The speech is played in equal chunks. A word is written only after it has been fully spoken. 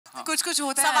कुछ कुछ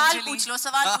होता है अंजलि.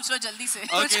 सवाल पूछ लो जल्दी से.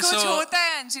 कुछ कुछ होता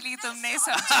है अंजलि, तुम नहीं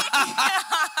समझी.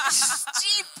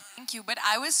 Cheap. Thank you, but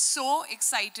I was so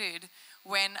excited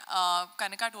when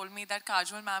Kanika told me that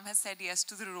Kajol ma'am has said yes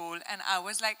to the role, and I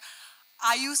was like,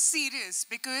 are you serious?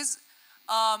 Because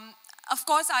of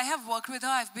course I have worked with her.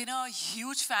 I've been a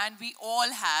huge fan. We all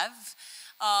have.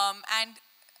 And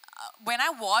when I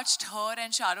watched her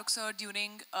and Shah Rukh sir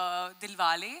during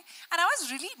Dilwale, and I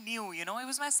was really new, you know, it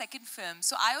was my second film.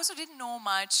 So I also didn't know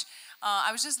much.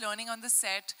 I was just learning on the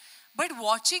set. But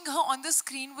watching her on the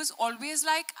screen was always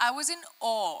like, I was in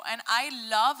awe. And I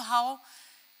love how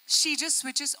she just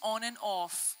switches on and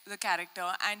off the character.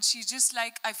 And she just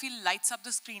like, I feel lights up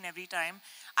the screen every time.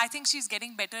 I think she's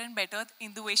getting better and better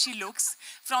in the way she looks.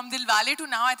 From Dilwale to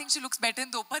now, I think she looks better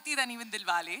in Dopati than even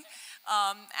Dilwale.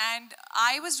 And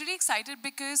I was really excited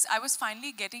because I was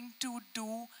finally getting to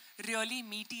do really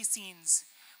meaty scenes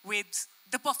with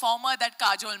the performer that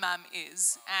Kajol ma'am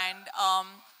is.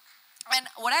 And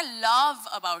what I love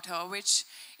about her, which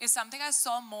is something I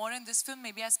saw more in this film,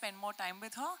 maybe I spend more time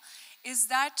with her, is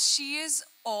that she is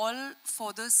all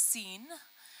for the scene.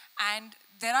 And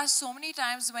there are so many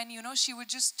times when, you know, she would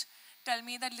just tell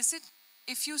me that, listen,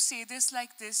 if you say this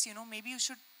like this, you know, maybe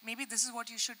this is what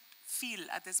you should feel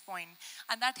at this point.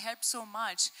 And that helped so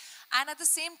much. And at the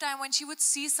same time, when she would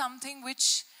see something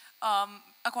which,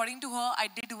 according to her, I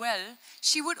did well,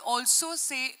 she would also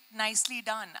say, nicely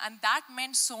done. And that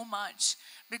meant so much.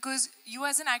 Because you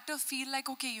as an actor feel like,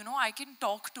 okay, you know, I can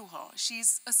talk to her.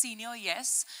 She's a senior,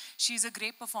 yes. She's a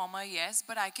great performer, yes.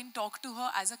 But I can talk to her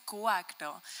as a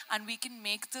co-actor. And we can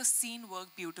make the scene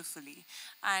work beautifully.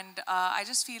 And I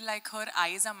just feel like her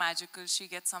eyes are magical. She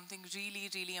gets something really,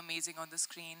 really amazing on the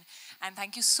screen. And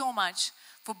thank you so much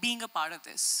for being a part of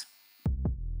this.